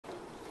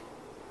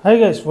Hi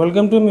guys,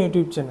 welcome to my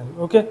YouTube channel.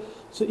 Okay,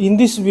 so in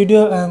this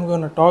video I am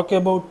going to talk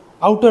about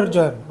outer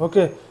join.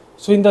 Okay,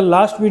 so in the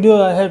last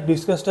video I have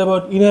discussed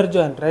about inner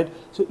join, right?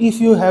 So if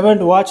you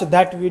haven't watched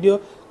that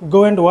video,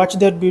 go and watch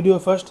that video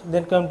first,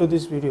 then come to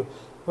this video.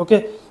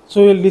 Okay,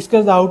 so we'll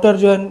discuss the outer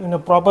join in a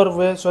proper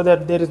way so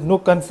that there is no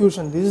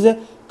confusion. This is a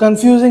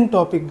confusing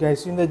topic,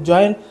 guys. In the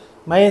join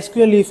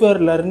MySQL, if you are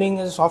learning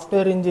as a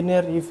software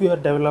engineer, if you are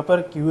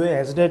developer,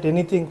 QA, SDET,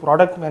 anything,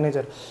 product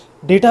manager,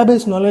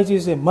 database knowledge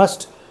is a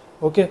must.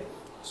 Okay,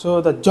 so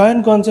the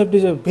join concept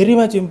is a very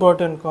much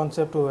important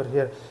concept over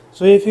here.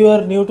 So if you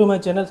are new to my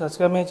channel,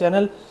 subscribe my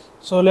channel.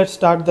 So let's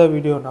start the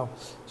video now.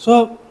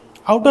 So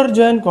outer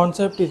join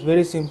concept is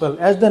very simple,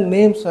 as the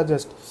name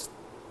suggests.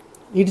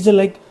 It is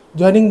like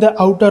joining the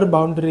outer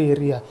boundary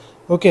area.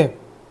 Okay,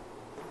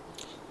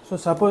 so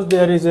suppose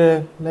there is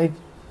a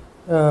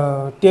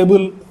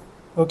table.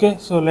 Okay,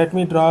 so let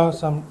me draw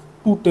some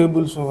two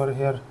tables over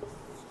here.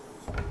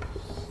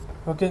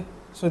 Okay,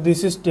 so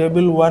this is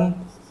table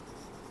 1.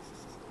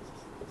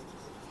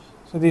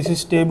 So this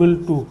is table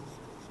 2.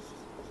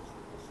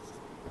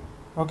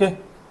 Okay,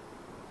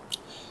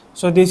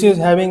 so this is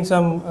having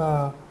some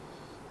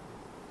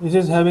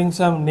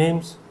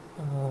names.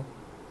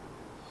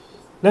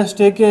 Let's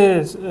take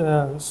a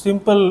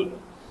simple,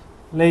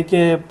 like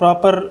a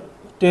proper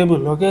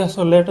table. Okay,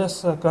 so let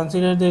us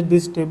consider that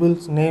this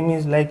table's name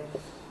is like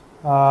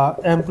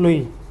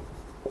employee.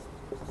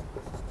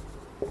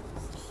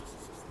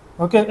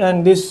 Okay,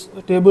 and this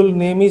table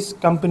name is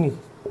company.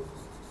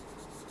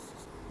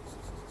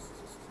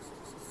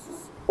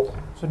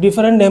 So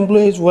different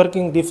employees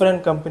working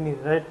different companies,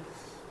 right?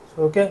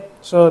 So, okay,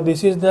 so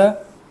this is the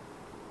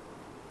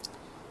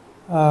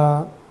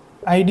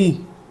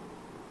ID,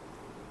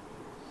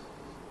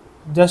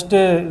 just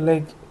a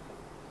like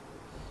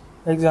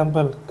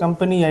example,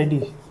 company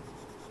ID.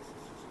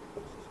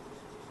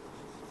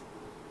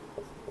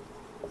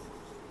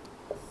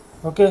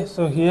 Okay,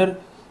 so here,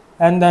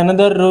 and the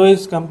another row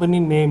is company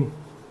name.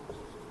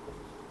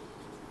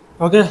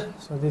 Okay,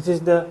 so this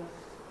is the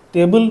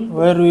table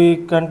where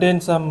we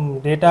contain some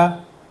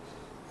data,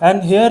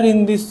 and here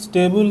in this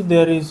table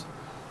there is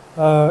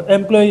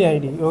employee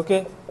ID.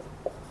 Okay,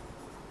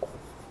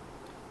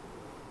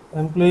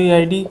 employee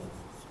ID,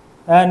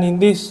 and in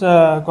this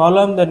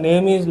column the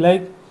name is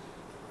like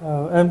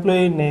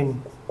employee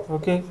name.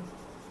 Okay,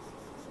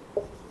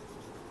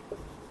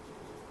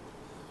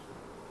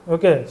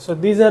 okay, so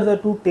these are the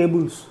two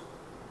tables.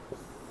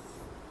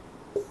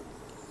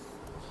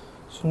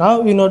 So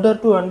now in order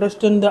to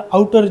understand the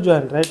outer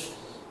join, right,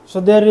 so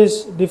there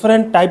is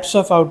different types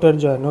of outer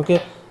join. Okay,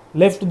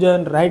 left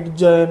join, right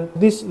join.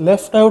 This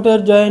left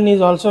outer join is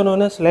also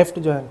known as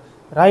left join,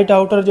 right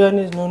outer join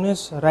is known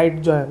as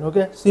right join.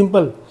 Okay,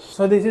 simple.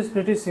 So this is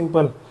pretty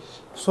simple.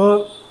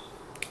 So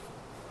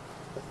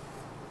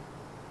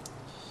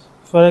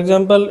for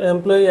example,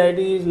 employee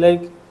ID is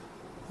like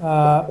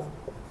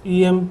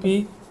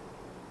EMP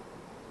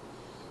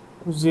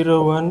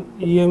 01,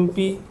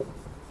 EMP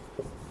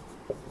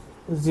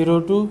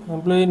 02.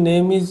 Employee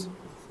name is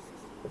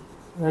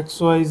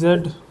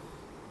XYZ,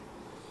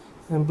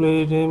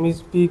 employee name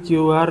is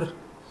PQR,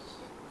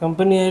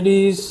 company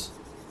ID is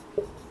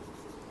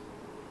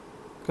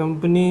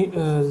company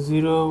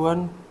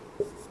 01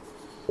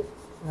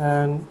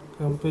 and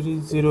company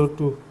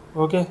 02.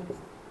 Okay,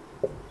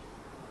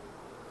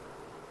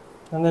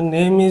 and the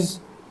name is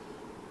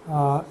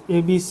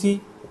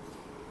ABC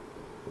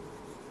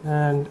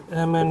and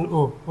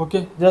MNO.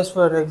 Okay, just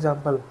for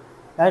example,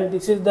 and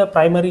this is the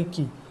primary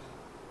key.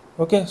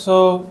 Okay,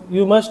 so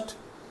you must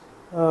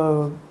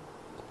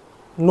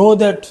know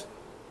that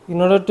in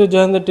order to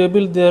join the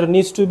table there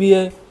needs to be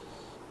a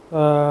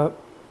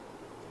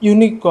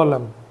unique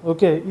column.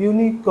 Okay,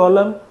 unique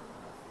column.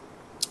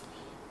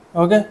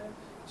 Okay,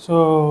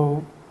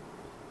 so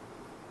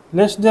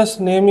let's just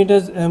name it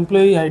as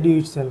employee ID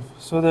itself,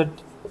 so that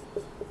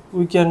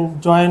we can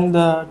join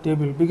the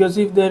table, because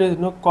if there is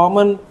no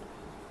common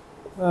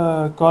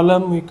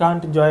column we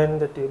can't join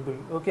the table.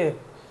 Okay,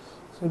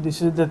 so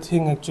this is the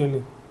thing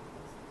actually.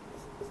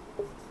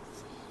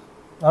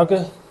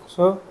 Okay,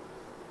 so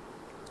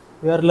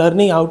we are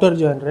learning outer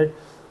join, right?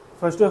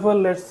 First of all,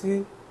 let's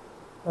see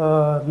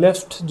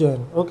left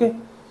join. Okay,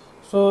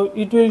 so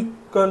it will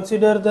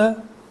consider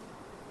the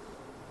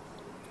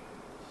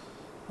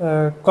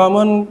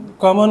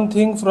common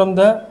thing from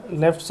the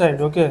left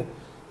side. Okay,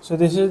 so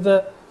this is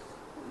the,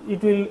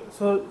 it will,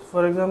 so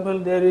for example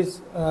there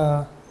is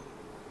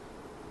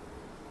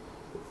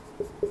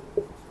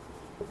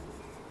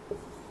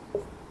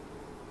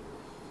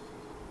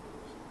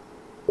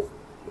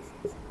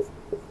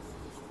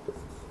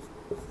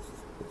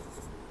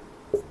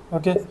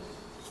okay,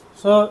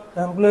 so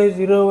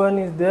employee 01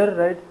 is there,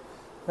 right?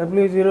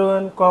 Employee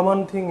 01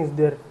 common thing is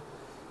there,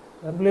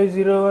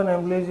 employee 01,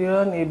 employee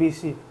 01,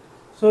 ABC.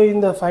 So in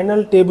the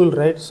final table,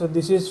 right, so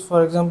this is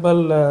for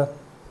example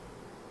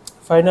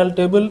final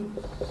table,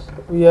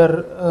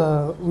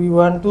 we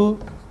want to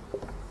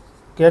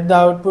get the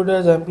output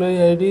as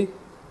employee ID,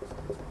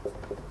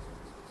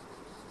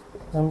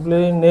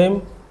 employee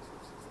name,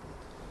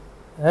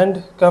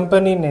 and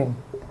company name.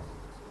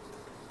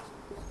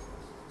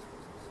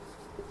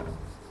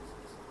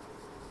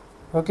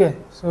 Okay,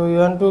 so you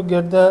want to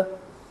get the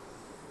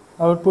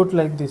output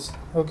like this.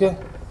 Okay,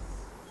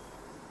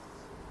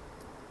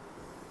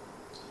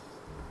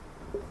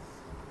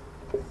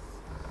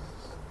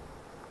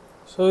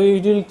 so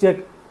it will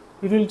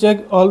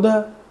check all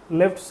the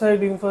left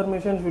side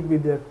information should be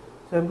there.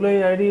 So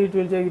employee ID, it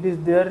will check it is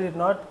there or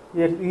not.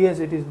 Yes,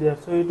 it is there,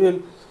 so it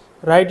will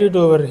write it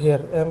over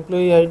here.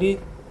 Employee ID,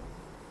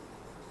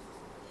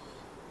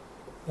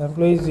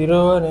 employee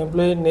 01,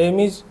 employee name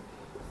is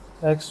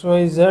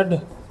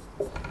XYZ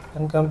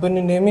and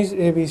company name is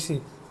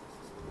ABC,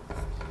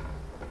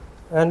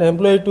 and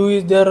employee 2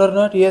 is there or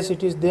not. Yes,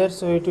 it is there,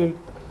 so it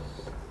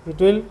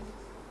will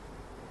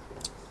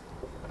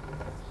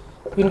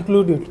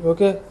include it.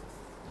 Okay,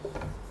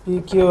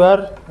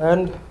 PQR,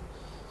 and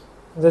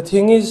the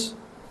thing is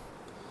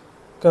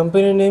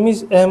company name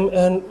is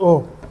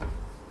MNO.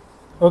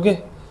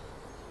 Okay,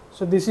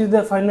 so this is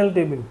the final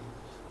table.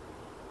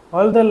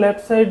 All the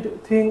left side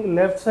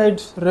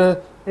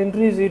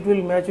entries, it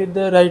will match with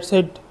the right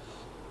side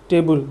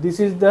table. This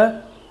is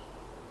the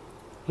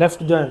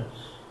left join.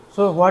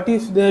 So what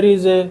if there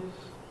is a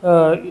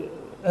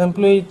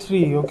employee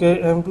 3?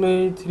 Okay,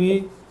 employee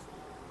 3,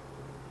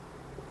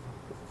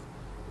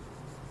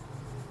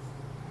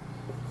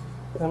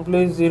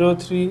 employee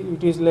 03,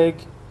 it is like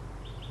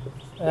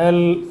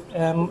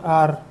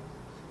LMR,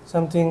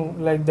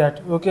 something like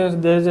that. Okay, so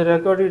there is a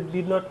record, it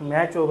did not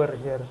match over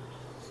here.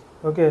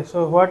 Okay,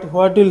 so what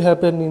will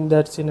happen in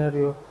that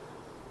scenario?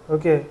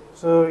 Okay,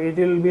 so it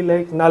will be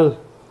like null.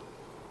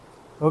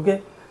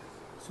 Okay,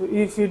 so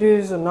if it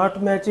is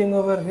not matching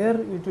over here,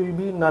 it will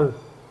be null.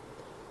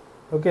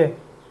 Okay,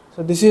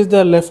 so this is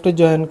the left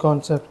join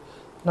concept.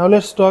 Now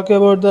let's talk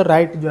about the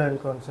right join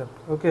concept.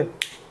 Okay,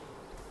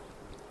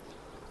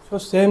 so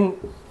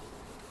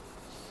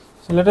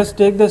let us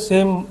take the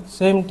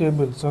same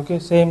tables. Okay,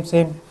 same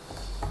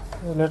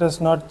let us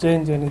not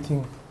change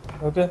anything.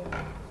 Okay,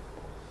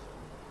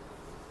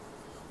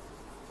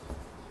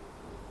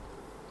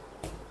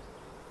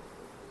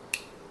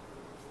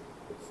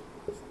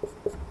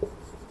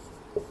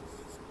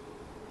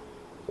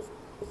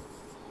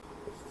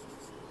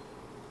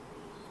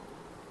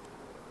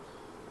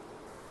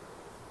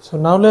 so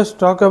now let's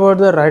talk about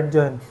the right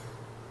join.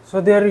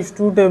 So there is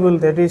two tables,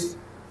 that is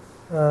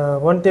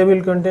one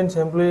table contains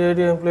employee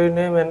ID, employee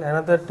name, and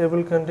another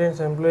table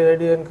contains employee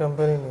ID and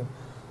company name.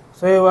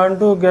 So you want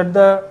to get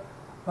the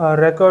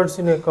records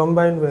in a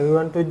combined way. You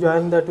want to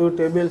join the two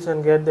tables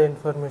and get the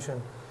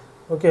information.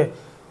 Okay,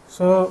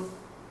 so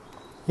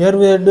here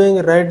we are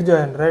doing right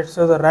join, right?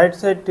 So the right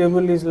side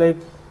table is like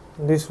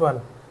this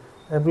one,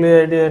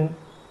 employee ID and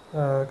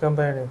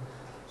company name.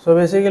 So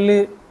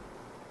basically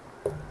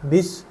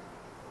this,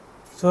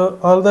 so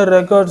all the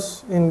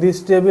records in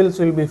these tables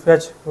will be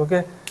fetched.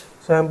 Okay,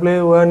 so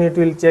employee 1, it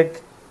will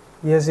check,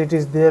 yes, it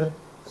is there,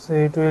 so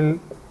it will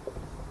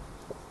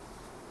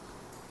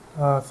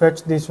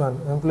fetch this one,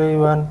 employee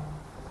 1,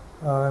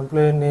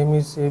 employee name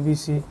is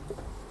ABC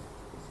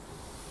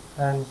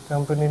and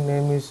company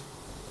name is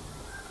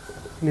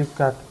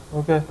Flipkart.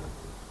 Okay,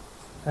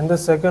 and the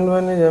second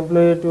one is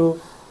employee 2,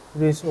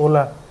 it is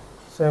Ola,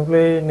 so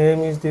employee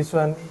name is this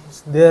one,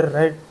 it's there,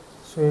 right?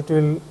 So it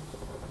will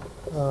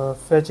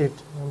fetch it,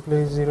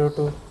 employee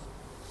 02,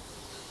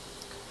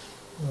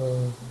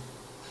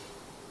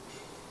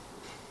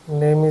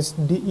 name is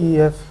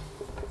DEF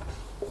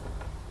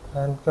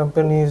and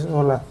company is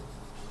Ola,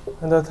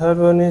 and the third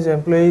one is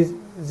employee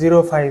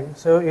 05.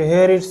 So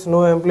here it's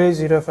no employee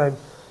 05,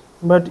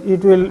 but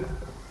it will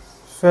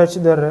fetch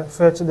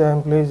the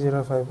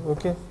employee 05.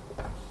 Okay,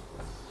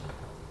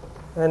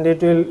 and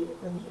it will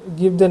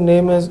give the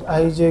name as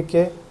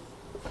IJK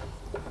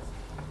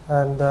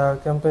and the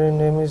company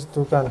name is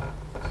Dukan.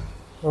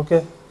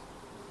 Okay,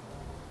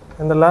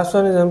 and the last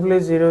one is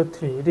employee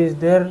 03, it is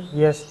there,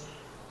 yes,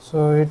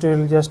 so it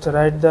will just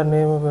write the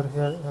name over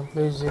here,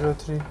 employee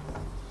 03.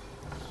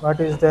 What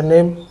is the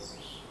name?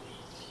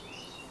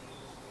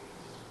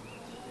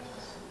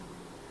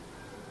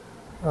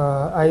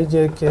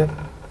 IJK,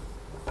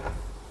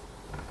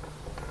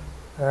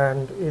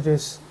 and it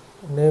is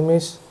name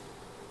is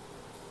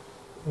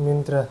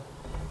Mintra.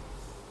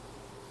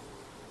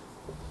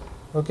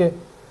 Okay,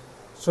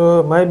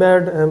 so my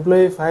bad,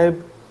 employee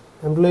 5,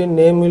 employee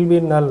name will be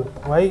null.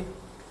 Why?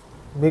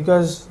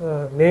 Because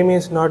name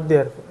is not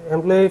there,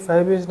 employee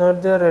 5 is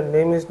not there and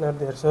name is not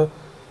there, so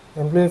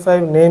employee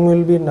 5 name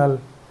will be null.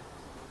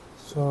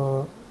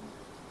 So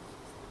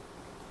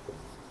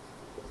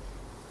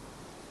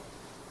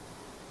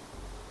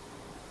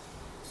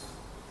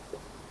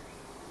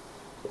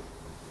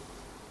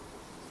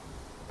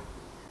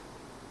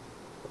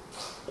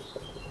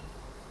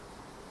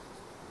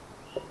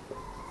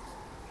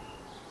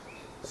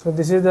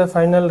this is the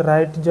final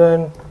right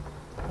join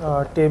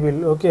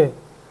table. Okay,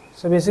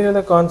 so basically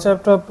the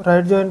concept of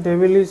right join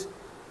table is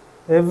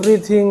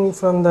everything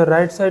from the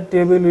right side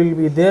table will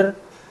be there.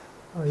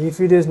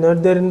 If it is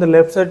not there in the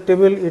left side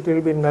table, it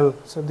will be null.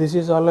 So this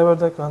is all about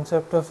the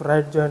concept of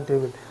right join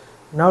table.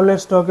 Now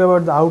let's talk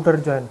about the outer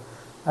join.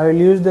 I will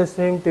use the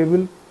same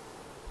table.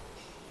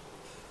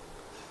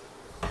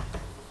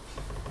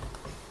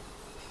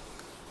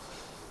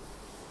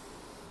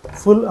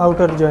 Full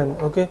outer join.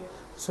 Okay,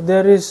 so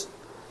there is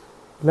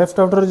left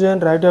outer join,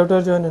 right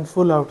outer join, and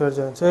full outer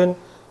join. So in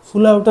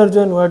full outer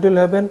join, what will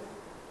happen?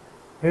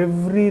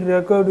 Every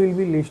record will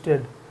be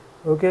listed.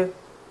 Okay,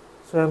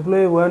 so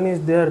employee 1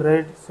 is there,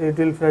 right? So it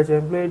will fetch.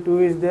 Employee 2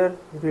 is there,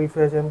 it will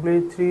fetch.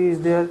 Employee 3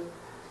 is there,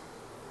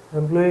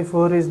 employee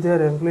 4 is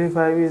there, employee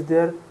 5 is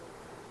there.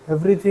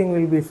 Everything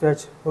will be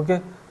fetched.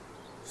 Okay,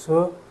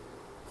 so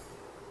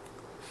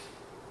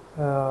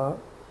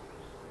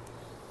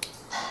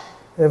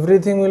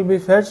everything will be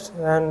fetched,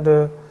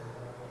 and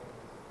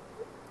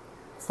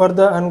for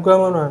the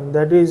uncommon one,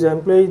 that is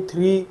employee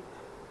 3,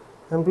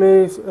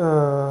 employee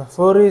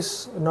 4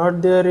 is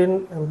not there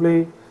in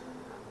employee,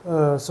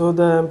 so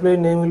the employee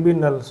name will be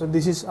null. So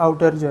this is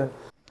outer join.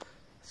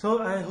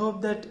 So I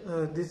hope that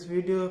this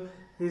video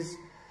is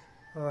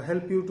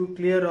help you to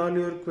clear all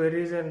your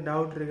queries and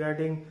doubt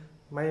regarding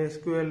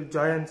MySQL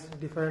joins,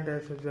 different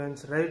types of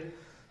joins, right?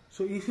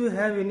 So if you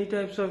have any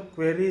types of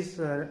queries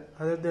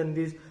other than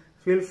this,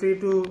 feel free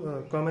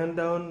to comment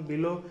down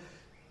below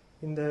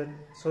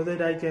so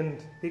that I can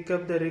pick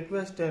up the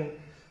request and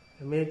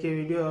make a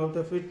video out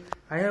of it.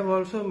 I have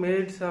also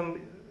made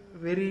some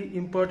very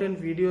important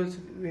videos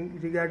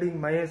regarding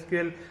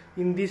MySQL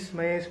in this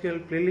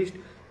MySQL playlist.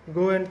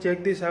 Go and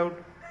check this out.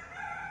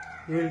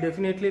 You will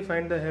definitely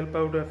find the help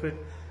out of it.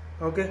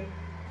 Okay,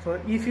 so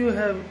if you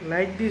have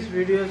liked this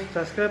video,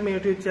 subscribe my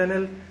YouTube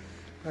channel.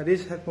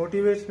 This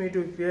motivates me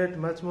to create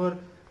much more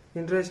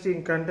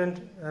interesting content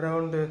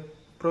around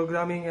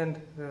programming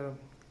and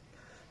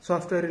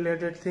software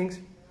related things.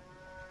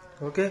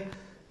 Okay,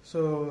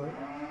 so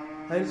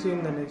I'll see you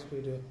in the next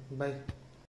video. Bye.